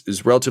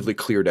is relatively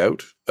cleared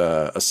out,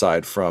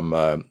 aside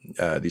from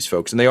these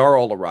folks, and they are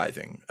all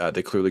arriving.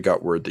 They clearly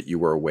got word that you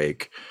were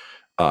awake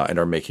and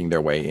are making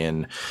their way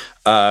in.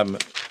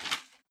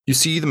 You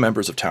see the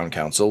members of town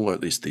council, or at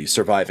least the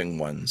surviving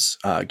ones,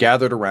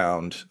 gathered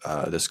around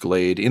this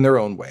glade in their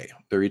own way.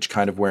 They're each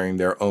kind of wearing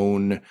their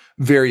own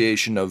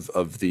variation of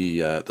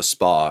the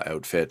spa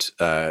outfit.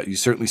 You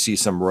certainly see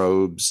some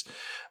robes.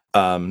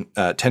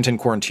 Tentin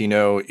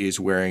Quarantino is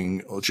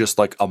wearing just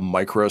like a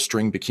micro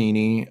string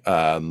bikini.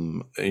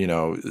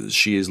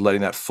 She is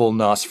letting that full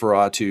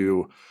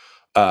Nosferatu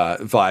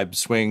vibe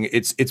swing.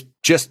 It's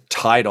just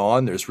tied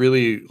on. There's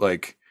really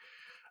like,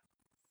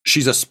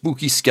 she's a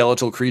spooky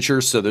skeletal creature,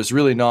 so there's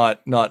really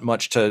not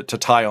much to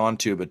tie on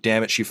to, but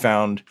damn it, she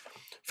found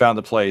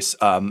the place.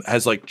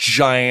 Has like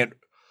giant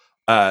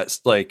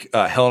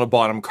Helena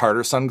Bonham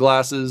Carter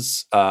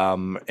sunglasses,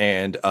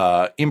 and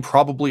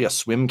improbably a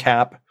swim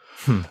cap.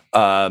 You've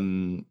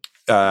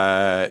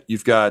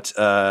got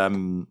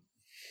Kevin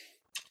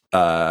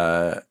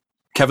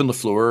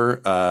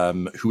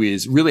LaFleur, who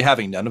is really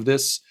having none of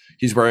this.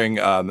 He's wearing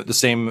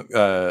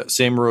the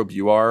same robe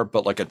you are,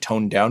 but like a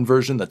toned down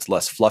version that's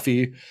less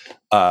fluffy.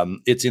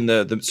 It's in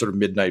the sort of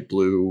midnight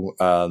blue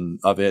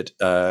of it.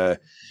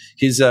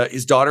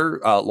 His daughter,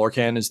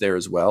 Lorcan, is there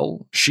as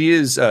well. She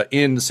is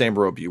in the same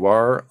robe you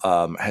are,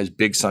 has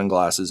big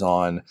sunglasses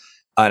on,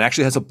 and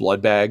actually has a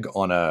blood bag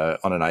on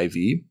an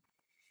IV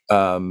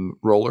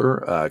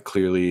roller,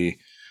 clearly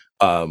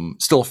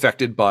still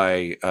affected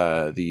by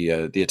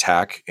the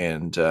attack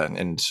and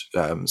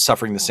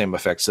suffering the same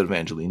effects that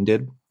Evangeline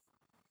did.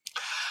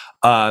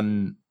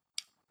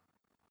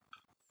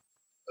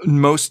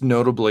 Most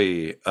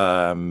notably,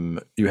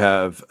 you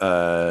have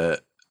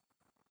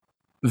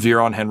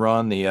Viron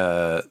Henron,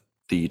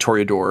 the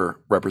Toreador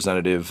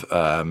representative.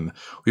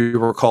 We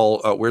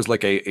recall wears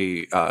like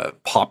a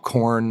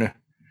popcorn,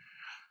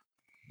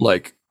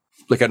 like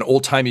an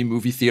old timey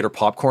movie theater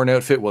popcorn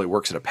outfit while he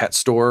works at a pet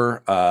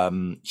store.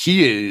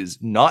 He is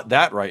not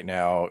that right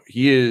now.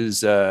 He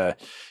is.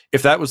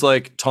 If that was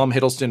like Tom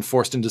Hiddleston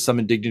forced into some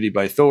indignity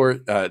by Thor,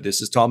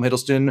 this is Tom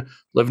Hiddleston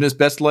living his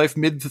best life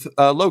mid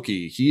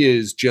Loki. He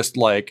is just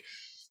like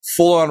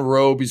full on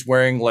robe. He's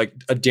wearing like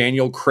a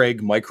Daniel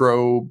Craig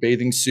micro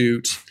bathing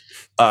suit.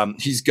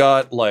 He's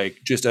got like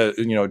just a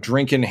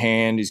drink in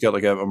hand. He's got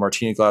like a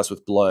martini glass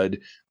with blood.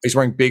 He's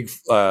wearing big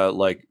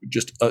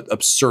just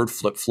absurd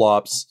flip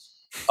flops.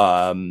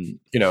 Really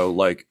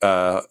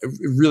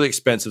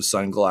expensive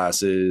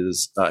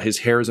sunglasses. His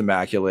hair is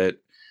immaculate.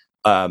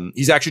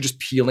 He's actually just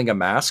peeling a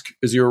mask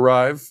as you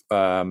arrive,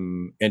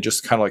 and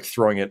just kind of like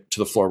throwing it to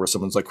the floor where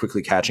someone's like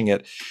quickly catching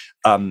it.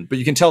 But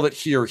you can tell that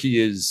here he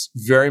is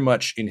very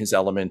much in his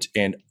element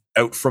and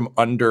out from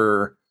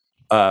under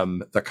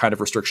the kind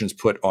of restrictions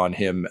put on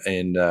him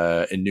in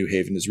New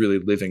Haven, is really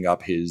living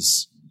up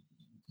his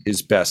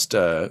best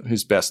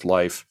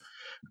life.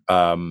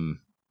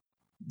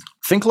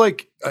 Think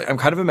like I'm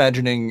kind of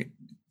imagining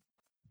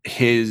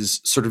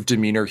his sort of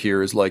demeanor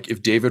here is like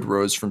if David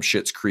Rose from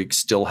Schitt's Creek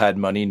still had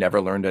money,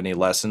 never learned any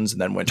lessons, and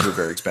then went to a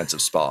very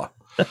expensive spa.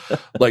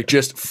 Like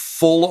just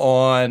full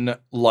on,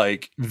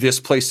 like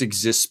this place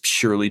exists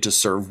purely to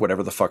serve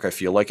whatever the fuck I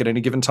feel like at any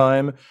given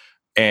time,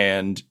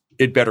 and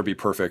it better be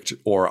perfect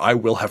or I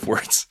will have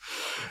words.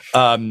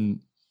 As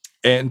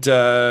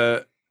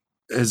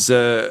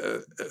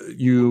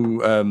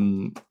you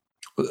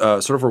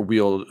sort of are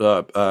wheeled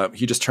up,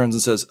 he just turns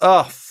and says,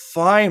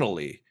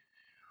 finally.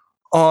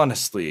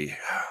 Honestly,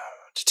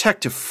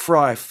 Detective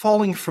Fry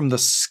falling from the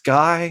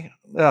sky?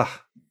 Ugh.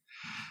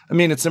 I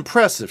mean, it's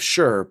impressive,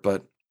 sure,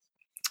 but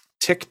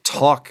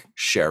tick-tock,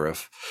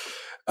 Sheriff.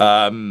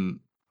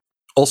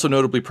 Also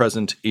notably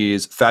present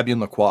is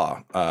Fabienne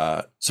Lacroix,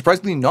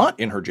 surprisingly not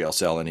in her jail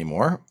cell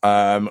anymore,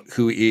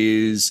 who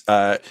is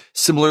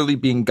similarly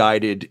being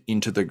guided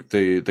into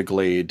the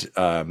glade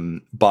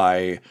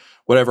by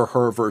whatever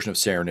her version of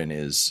Saarinen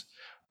is.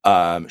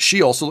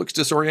 She also looks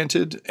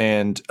disoriented,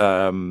 and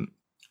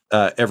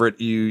Everett,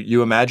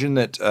 you imagine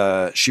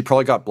that she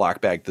probably got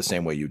black bagged the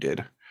same way you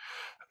did,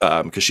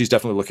 because she's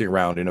definitely looking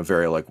around in a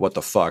very like what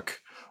the fuck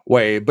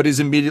way, but is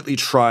immediately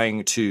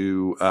trying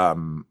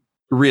to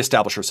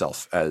reestablish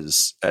herself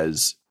as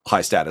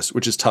high status,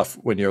 which is tough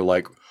when you're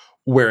like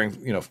wearing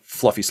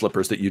fluffy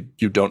slippers that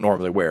you don't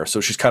normally wear. So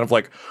she's kind of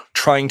like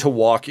trying to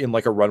walk in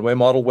like a runway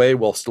model way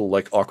while still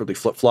like awkwardly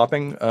flip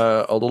flopping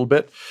a little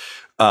bit,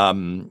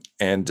 and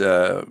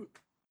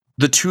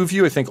the two of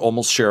you, I think,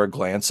 almost share a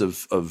glance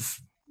of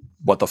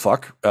what the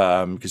fuck,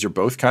 because you're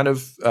both kind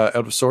of out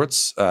of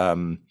sorts.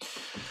 But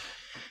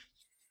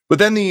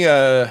then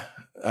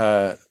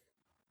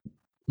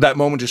that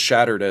moment is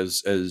shattered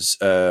as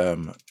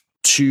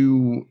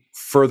two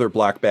further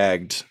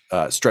black-bagged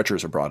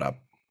stretchers are brought up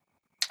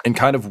and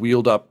kind of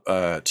wheeled up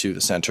to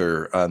the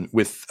center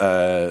with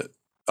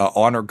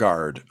honor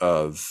guard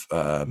of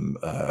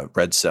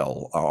red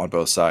cell on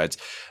both sides.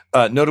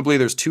 Notably,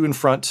 there's two in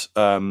front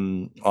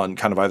on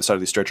kind of either side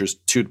of these stretchers,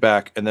 two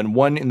back, and then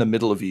one in the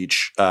middle of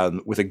each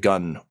with a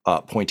gun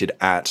pointed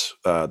at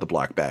the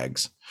black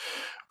bags.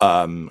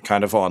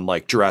 Kind of on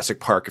like Jurassic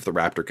Park, if the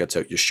raptor gets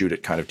out, you shoot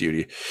it kind of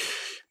duty.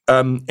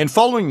 And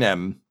following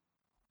them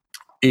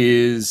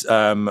is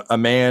a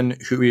man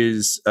who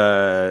is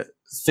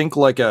think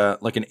like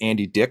an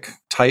Andy Dick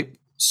type.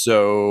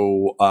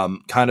 So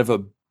kind of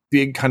a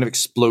big kind of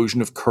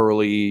explosion of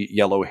curly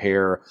yellow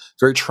hair,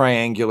 very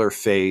triangular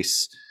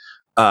face.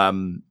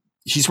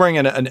 He's wearing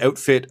an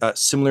outfit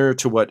similar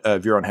to what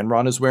Viron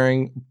Henron is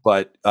wearing,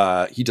 but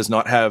he does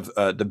not have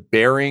the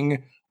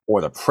bearing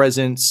or the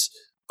presence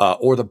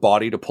or the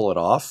body to pull it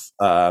off.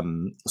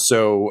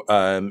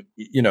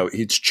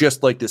 It's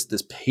just like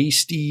this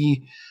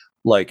pasty,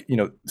 like,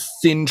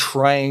 thin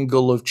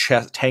triangle of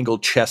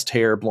tangled chest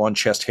hair, blonde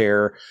chest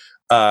hair,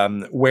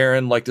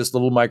 wearing like this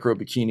little micro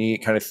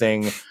bikini kind of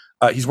thing.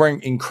 He's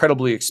wearing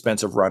incredibly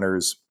expensive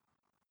runners.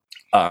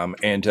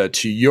 And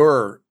to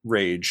your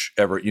rage,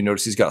 Everett, you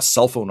notice he's got a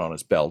cell phone on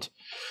his belt.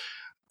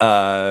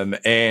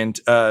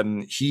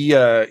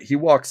 He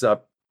walks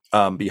up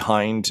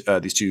behind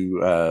these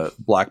two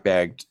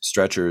black-bagged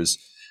stretchers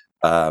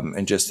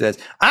and just says,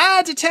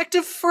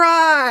 Detective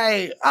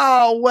Fry!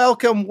 Oh,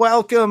 welcome.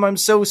 I'm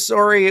so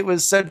sorry it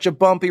was such a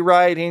bumpy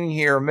ride in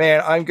here.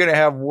 Man, I'm going to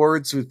have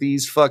words with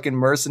these fucking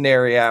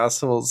mercenary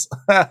assholes.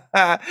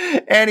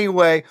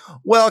 Anyway,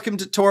 welcome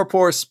to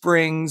Torpor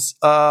Springs.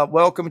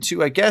 Welcome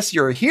to, I guess,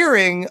 your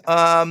hearing.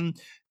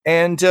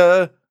 Let's,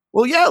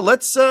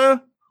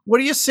 what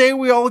do you say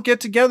we all get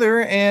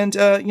together and,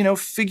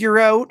 figure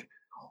out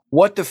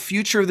what the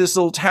future of this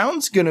little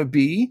town's going to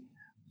be?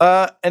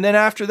 And then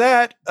after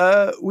that,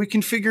 we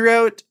can figure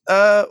out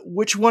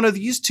which one of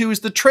these two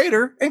is the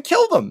traitor and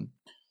kill them.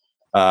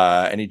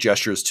 And he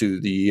gestures to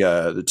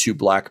the two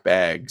black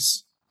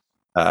bags,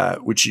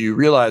 which you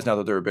realize now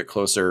that they're a bit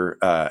closer,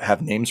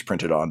 have names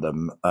printed on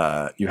them.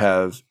 You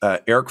have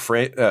Eric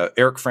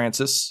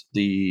Francis,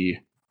 the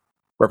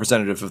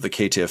representative of the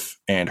Caitiff,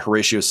 and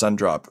Horatio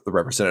Sundrop, the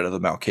representative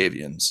of the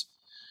Malkavians.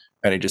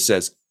 And he just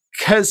says,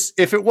 "'Cause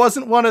if it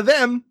wasn't one of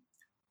them,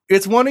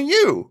 it's one of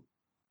you.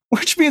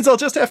 Which means I'll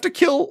just have to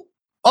kill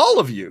all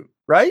of you,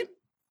 right?"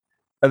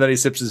 And then he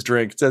sips his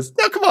drink and says,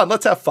 "No, come on,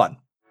 let's have fun."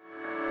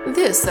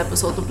 This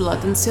episode of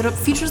Blood and Syrup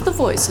features the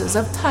voices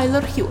of Tyler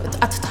Hewitt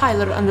at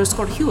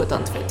Tyler_Hewitt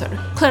on Twitter,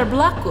 Claire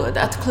Blackwood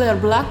at Claire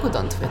Blackwood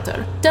on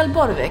Twitter, Del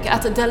Borvik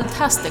at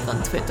Deltastic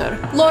on Twitter,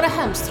 Laura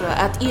Hamstra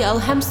at EL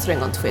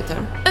Hamstring on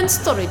Twitter, and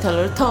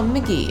storyteller Tom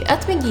McGee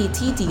at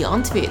McGeeTD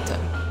on Twitter.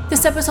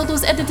 This episode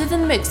was edited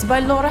and mixed by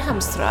Laura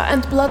Hamstra,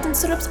 and Blood and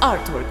Syrup's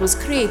artwork was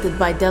created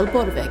by Del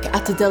Borvik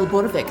at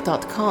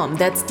delborvik.com.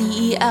 That's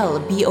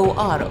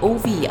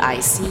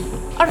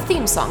DELBOROVIC. Our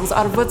theme songs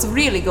are What's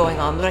Really Going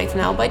On Right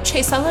Now by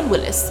Chase Allen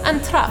Willis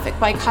and Traffic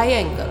by Kai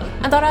Engel.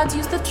 And our ads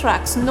use the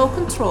tracks No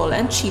Control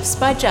and Chiefs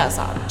by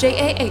Jazzar,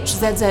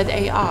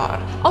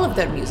 JAHZZAR. All of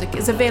their music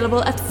is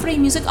available at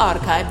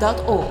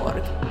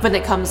freemusicarchive.org. When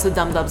it comes to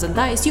Dum Dums and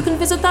Dice, you can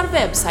visit our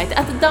website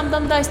at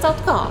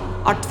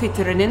dumdumdice.com, our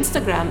Twitter and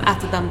Instagram at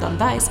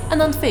dumdumdice,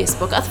 and on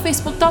Facebook at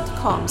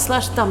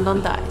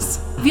facebook.com/dumdumdice.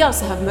 We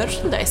also have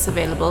merchandise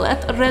available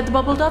at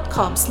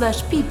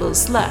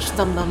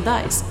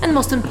redbubble.com/people/dumdumdice. And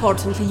most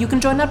importantly, you can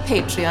join our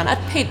Patreon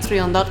at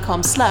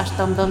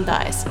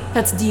patreon.com/dumdumdice.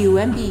 That's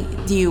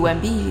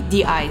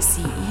DUMBDICE.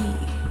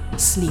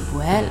 Sleep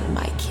well,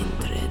 my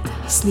kindred.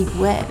 Sleep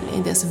well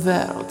in this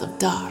world of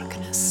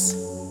darkness.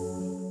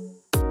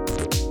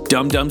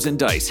 Dum Dums and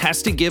Dice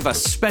has to give a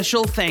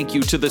special thank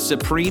you to the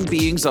supreme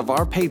beings of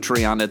our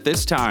Patreon at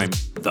this time.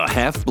 The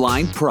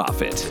Half-Blind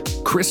Prophet,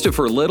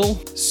 Christopher Little,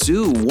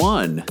 Sue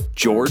One,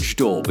 George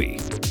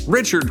Dolby,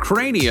 Richard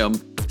Cranium,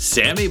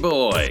 Sammy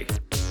Boy,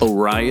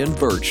 Orion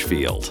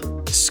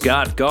Birchfield,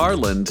 Scott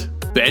Garland,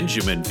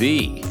 Benjamin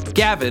V,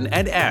 Gavin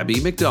and Abby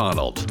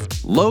McDonald,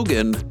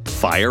 Logan,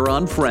 Fire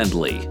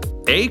Unfriendly,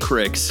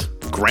 Acrix,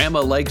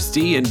 Grandma Likes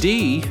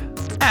D&D,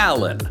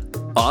 Alan,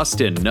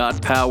 Austin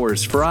Nut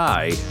Powers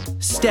Fry,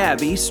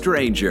 Stabby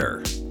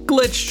Stranger,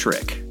 Glitch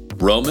Trick,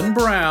 Roman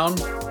Brown,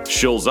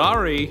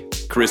 Shulzari,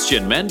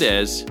 Christian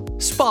Mendez,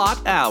 Spot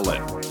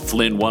Allen,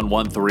 Flynn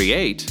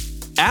 1138,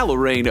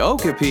 Alarain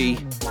Okapi,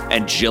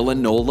 and Jill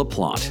and Noel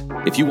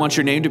LaPlante. If you want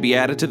your name to be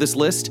added to this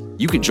list,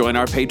 you can join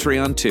our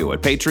Patreon too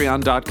at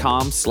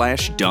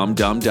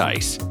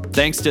patreon.com/dumdumdice.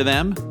 Thanks to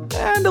them,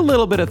 and a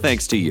little bit of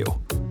thanks to you.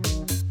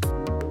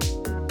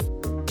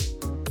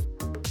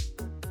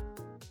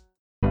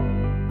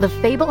 The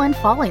Fable and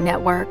Folly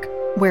Network,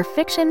 where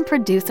fiction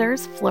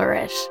producers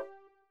flourish.